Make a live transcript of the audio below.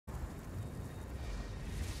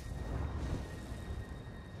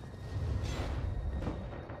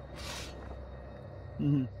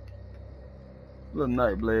Mm-hmm. Little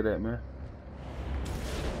night blade at, man.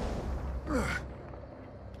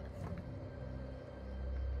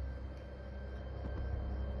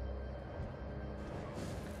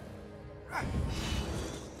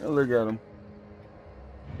 And look at him.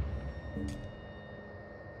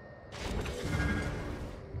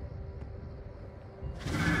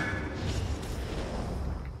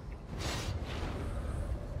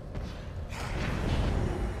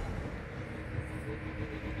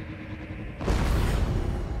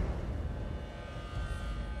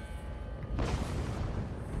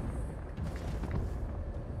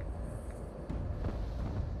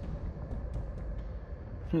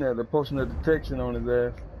 Yeah, the potion of detection on his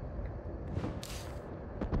ass.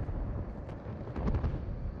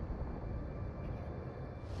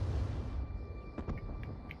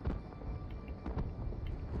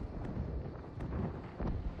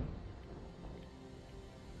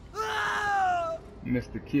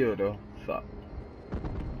 Missed the kill though. Fuck.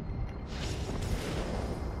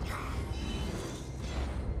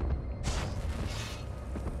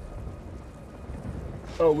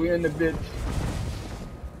 Oh, we in the bitch.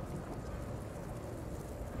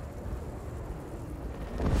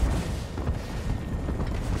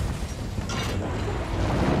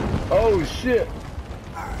 Oh shit!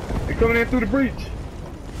 They coming in through the breach.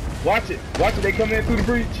 Watch it. Watch it. They coming in through the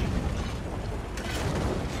breach.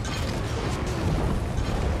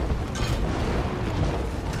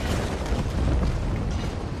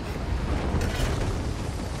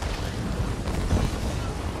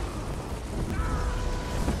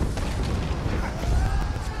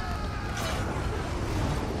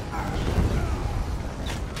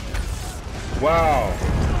 Wow.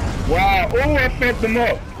 Wow. Oh, I fucked them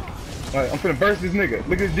up. Alright, I'm finna burst this nigga.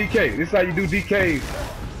 Look at this DK. This is how you do DKs.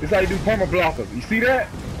 This is how you do perma blockers. You see that?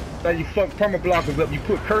 That's how you fuck perma blockers up. You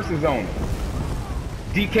put curses on them.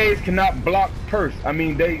 DKs cannot block curse. I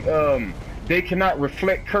mean, they cannot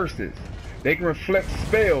reflect curses. They can reflect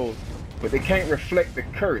spells, but they can't reflect the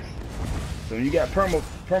curse. So when you got perma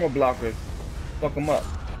blockers, fuck them up.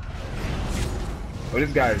 Oh,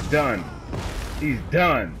 this guy is done. He's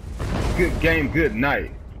done. Good game, good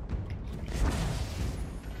night.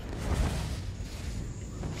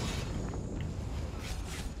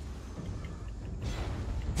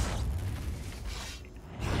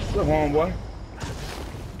 What's up, homeboy?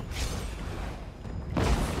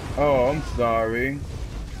 Oh, I'm sorry.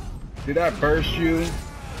 Did I burst you?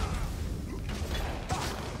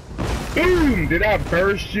 Boom! Did I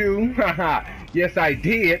burst you? Haha. Yes, I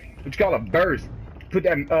did. What you call a burst? Put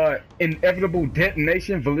that inevitable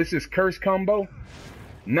detonation, malicious curse combo.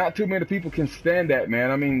 Not too many people can stand that,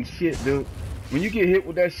 man. I mean, shit, dude. When you get hit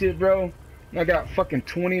with that shit, bro, I got fucking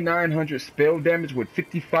 2,900 spell damage with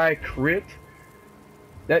 55 crit.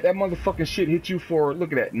 That motherfucking shit hit you for,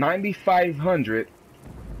 look at that, 9,500.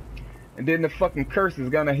 And then the fucking curse is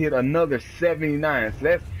gonna hit another 79. So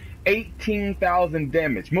that's 18,000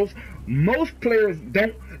 damage. Most players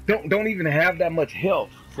don't even have that much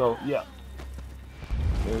health. So yeah.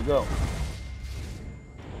 There you go.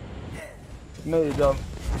 There you go.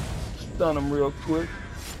 Stun him real quick.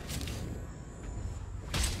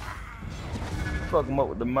 Fuck him up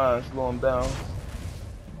with the mine, slow him down.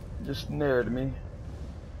 Just snared me.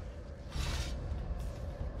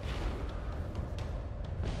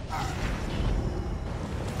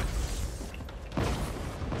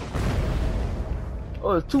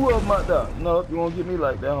 Oh, there's two of them out there. No, you won't get me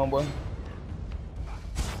like that, homeboy.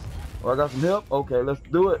 Oh, I got some help? Okay, let's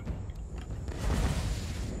do it.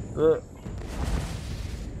 Good.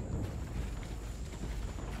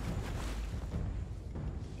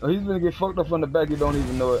 Oh, he's gonna get fucked up from the back, you don't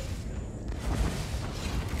even know it.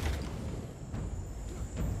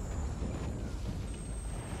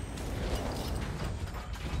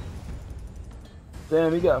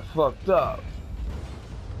 Damn, he got fucked up.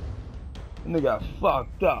 And they got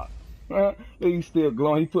fucked up. He's still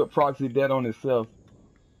glowing. He put proxy dead on himself.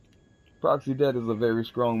 Proxy dead is a very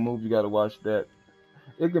strong move. You gotta watch that.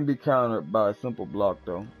 It can be countered by a simple block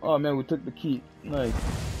though. Oh man, we took the key. Nice.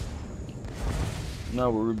 Now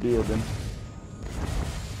we're rebuilding.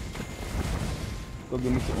 Go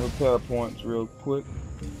give me some repair points real quick.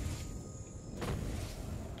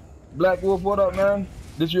 Black Wolf, what up, man?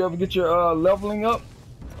 Did you ever get your leveling up?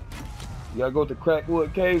 You gotta go to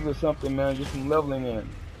Crackwood Caves or something, man. Get some leveling in.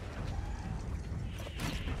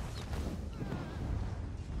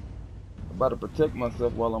 I'm about to protect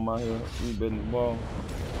myself while I'm out here rebuilding the wall.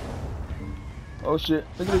 Oh shit,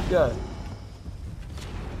 look at this guy.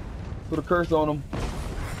 Put a curse on him.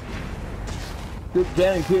 Good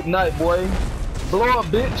game, good night, boy. Blow up,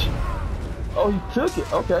 bitch. Oh, he took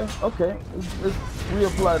it. Okay, okay. Let's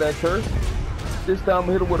reapply that curse. This time I'm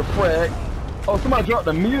hit him with a frag. Oh, somebody dropped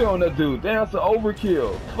a meter on that dude. Damn, that's an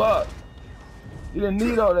overkill. Fuck. You didn't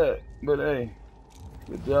need all that. But hey,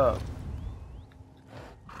 good job.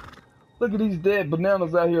 Look at these dead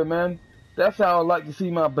bananas out here, man. That's how I like to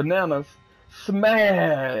see my bananas.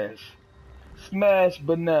 Smash! Smash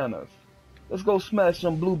bananas. Let's go smash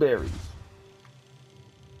some blueberries.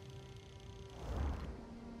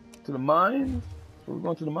 To the mines? Are we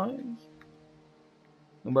going to the mines?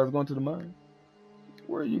 Nobody's going to the mines?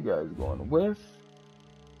 Where are you guys going? West?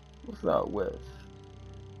 What's out west?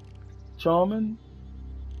 Charming?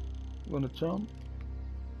 You going to Charming?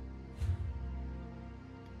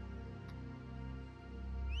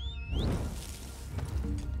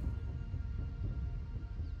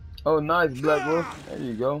 Oh, nice, Black Wolf. There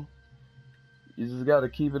you go. You just gotta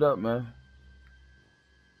keep it up, man.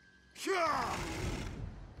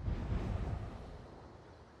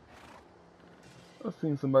 I've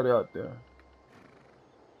seen somebody out there.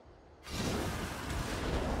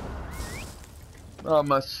 Oh,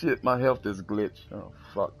 my shit, my health is glitched. Oh,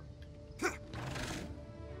 fuck.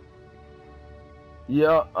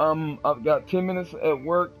 Yeah, I've got 10 minutes at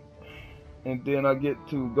work, and then I get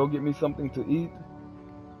to go get me something to eat.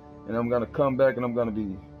 And I'm gonna come back and I'm gonna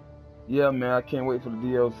be, yeah, man, I can't wait for the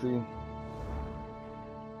DLC.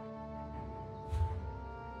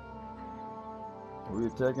 Are we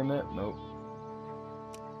attacking that? Nope.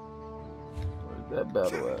 Where's that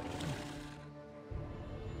battle at?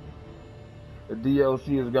 The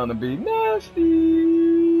DLC is gonna be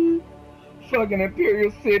nasty. Fucking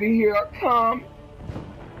Imperial City, here I come.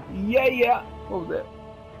 Yeah, yeah. What was that?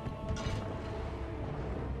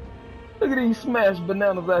 Look at these smashed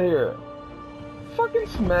bananas out here. Fucking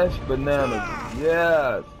smashed bananas.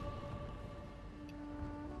 Yes.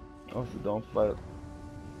 Also, don't fight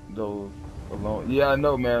those alone. Yeah, I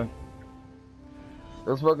know, man.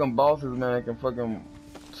 Those fucking bosses, man, can fucking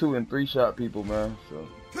 2- and 3-shot people, man. So,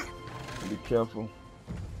 be careful.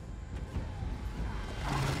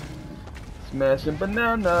 Smashing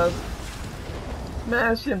bananas.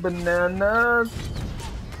 Smashing bananas.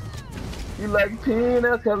 You like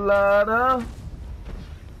pina colada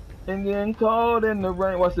and getting caught in the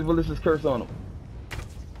rain. Watch the Malicious Curse on him.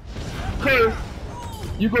 Curse!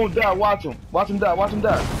 You gonna die, watch him. Watch him die, watch him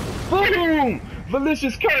die. Boom!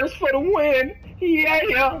 Malicious Curse for the win!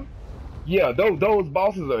 Yeah! Yeah, those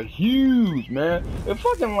bosses are huge, man. They're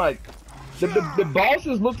fucking like, the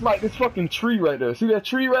bosses look like this fucking tree right there. See that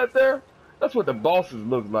tree right there? That's what the bosses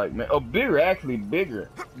look like, man. Oh, bigger, actually bigger.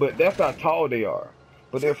 But that's how tall they are.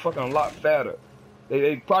 But they're fucking a lot fatter.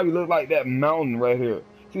 They probably look like that mountain right here.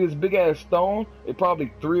 See this big ass stone? They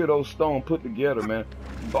probably 3 of those stones put together, man.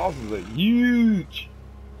 The bosses are huge.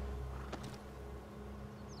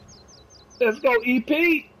 Let's go,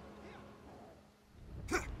 EP.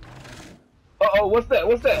 Uh-oh, what's that?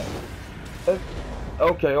 What's that?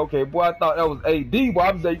 Okay, okay. Boy, I thought that was AD. Boy,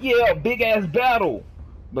 I was like, yeah, big ass battle.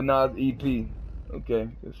 But now it's EP. Okay,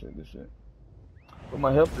 good shit, good shit. But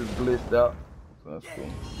my health is glitched out. So that's cool.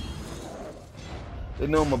 They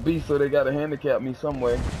know I'm a beast, so they gotta handicap me some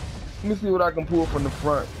way. Let me see what I can pull from the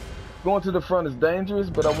front. Going to the front is dangerous,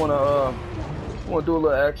 but I wanna do a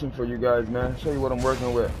little action for you guys, man. Show you what I'm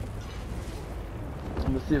working with. Let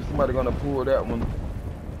me see if somebody gonna pull that one.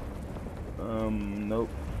 Nope,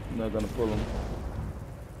 I'm not gonna pull him.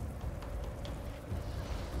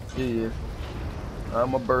 He is.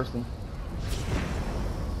 I'ma burst him.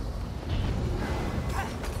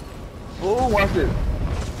 Oh, watch this.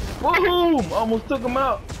 Boom! Almost took him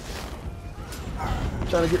out.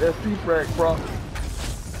 Trying to get that Cfrag, bro.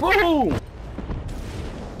 Boom!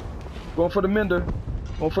 Going for the mender.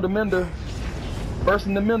 Going for the mender.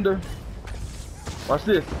 Bursting the mender. Watch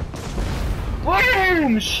this.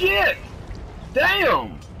 Boom! Shit!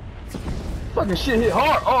 Damn! Fucking shit hit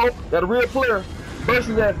hard. Uh oh, got a real player. Burst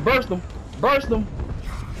his ass. Burst him. Burst him.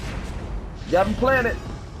 Got him planted.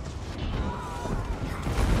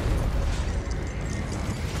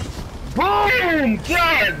 Boom!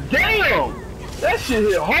 God damn! That shit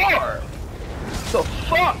hit hard. The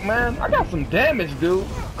fuck, man? I got some damage, dude.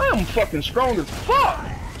 I am fucking strong as fuck.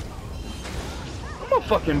 I'm a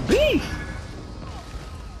fucking beast.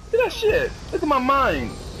 Look at that shit. Look at my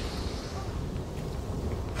mind.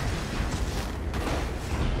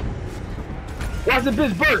 Watch the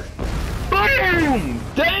bitch burst. Boom!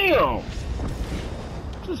 Damn!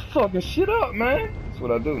 Just fucking shit up, man. That's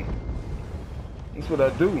what I do. That's what I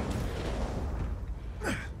do.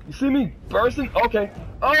 You see me bursting? Okay.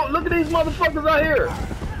 Oh, look at these motherfuckers out here.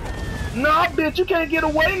 Nah, bitch, you can't get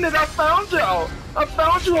away, nigga. I found y'all. I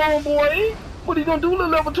found you, homeboy. What are you gonna do, little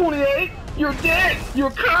level 28? You're dead!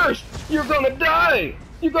 You're cursed! You're gonna die!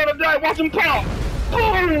 You're gonna die! Watch him pop!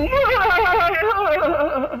 Boom!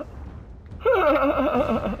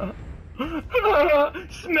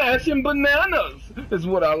 Smashing bananas is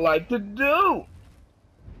what I like to do.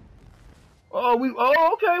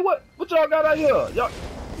 Oh, okay. What y'all got out here?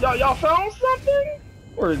 Y'all found something?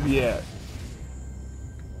 Where is he at?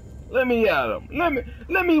 Let me at him. Let me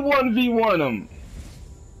 1v1 him.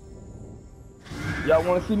 Y'all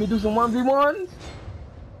want to see me do some 1v1s?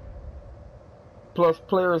 Plus,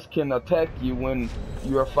 players can attack you when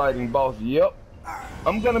you are fighting boss. Yep.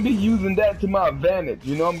 I'm gonna be using that to my advantage.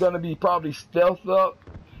 You know, I'm gonna be probably stealth up,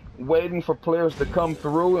 waiting for players to come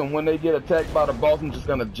through, and when they get attacked by the boss, I'm just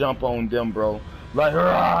gonna jump on them, bro. Like,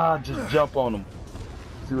 rah, just jump on them.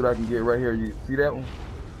 See what I can get right here. You see that one?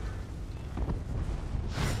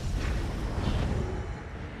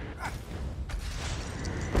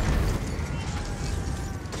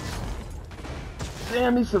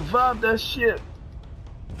 Damn, he survived that shit.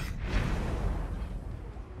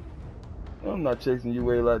 I'm not chasing you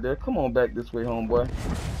way like that. Come on back this way, homeboy.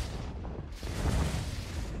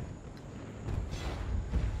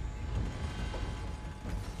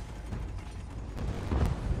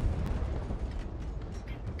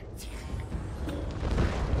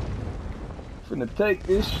 Finna take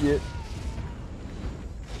this shit.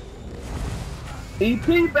 EP,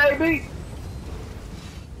 baby!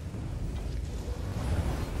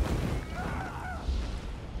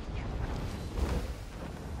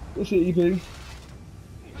 Good shit, EP.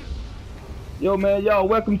 Yo, man, y'all,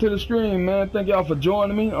 welcome to the stream, man. Thank y'all for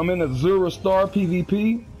joining me. I'm in a 0-star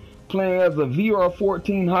PvP, playing as a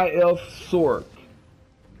VR14 High Elf Sork.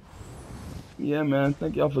 Yeah, man,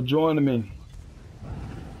 thank y'all for joining me.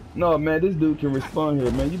 No, man, this dude can respond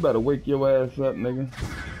here, man. You better wake your ass up, nigga.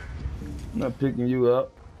 I'm not picking you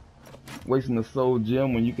up. Wasting the soul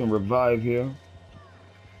gem when you can revive here.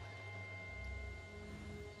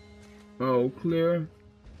 Oh, clear.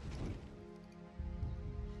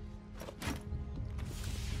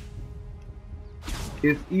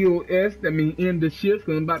 It's EOS, that means end the shift,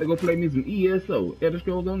 because I'm about to go play me some ESO. Elder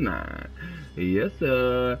Scrolls Online. Yes,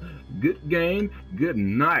 sir. Good game, good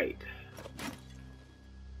night.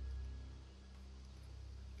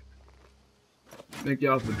 Thank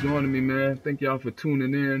y'all for joining me, man. Thank y'all for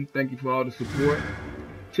tuning in. Thank you for all the support.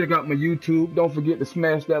 Check out my YouTube. Don't forget to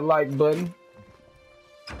smash that like button.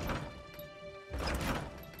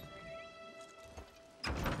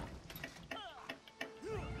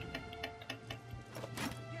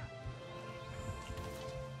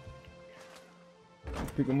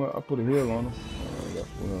 Pick him up. I put a heal on him.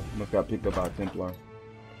 Must got picked up by a Templar.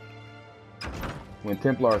 When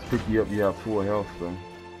Templars pick you up, you have full health, so.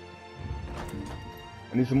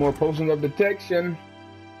 I need some more potions of detection.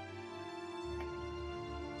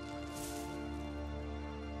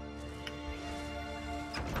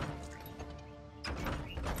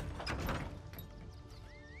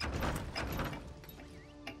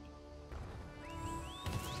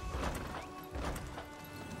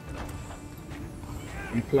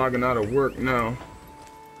 I'm clogging out of work now.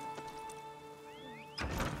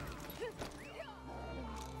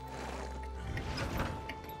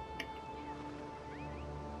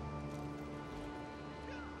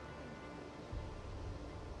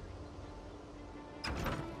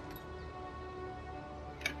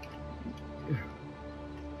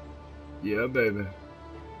 Yeah, baby.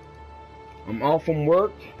 I'm off from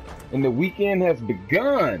work and the weekend has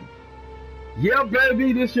begun. Yeah,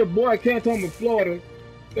 baby, this your boy Canton from Florida.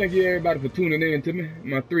 Thank you everybody for tuning in to me,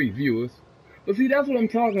 my 3 viewers. But see, that's what I'm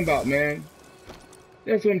talking about, man.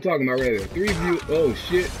 That's what I'm talking about right there. 3 viewers. Oh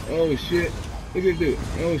shit, oh shit. Look at this dude.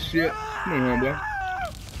 Oh shit. Come on, homeboy.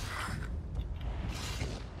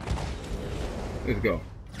 Let's go.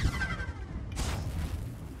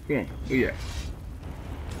 Come on, where you at?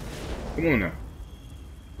 Come on now.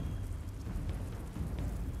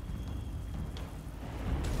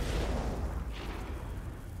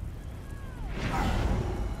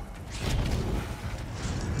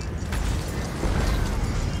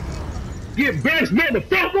 Get bashed,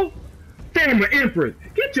 motherfucker! Former Empress,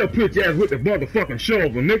 get your bitch ass with the motherfucking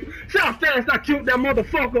shovel, nigga. See how fast I killed that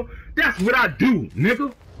motherfucker? That's what I do,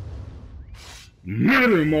 nigga.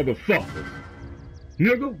 Murder motherfuckers.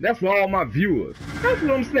 Nigga, that's for all my viewers. That's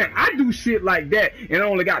what I'm saying. I do shit like that and I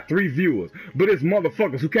only got 3 viewers. But it's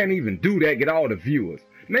motherfuckers who can't even do that get all the viewers.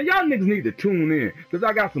 Man, y'all niggas need to tune in, because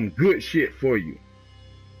I got some good shit for you.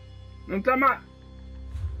 I'm talking about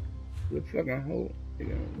the fucking hoe.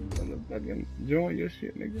 Motherfucking join your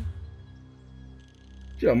shit, nigga.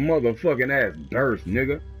 Your motherfucking ass burst,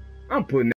 nigga. I'm putting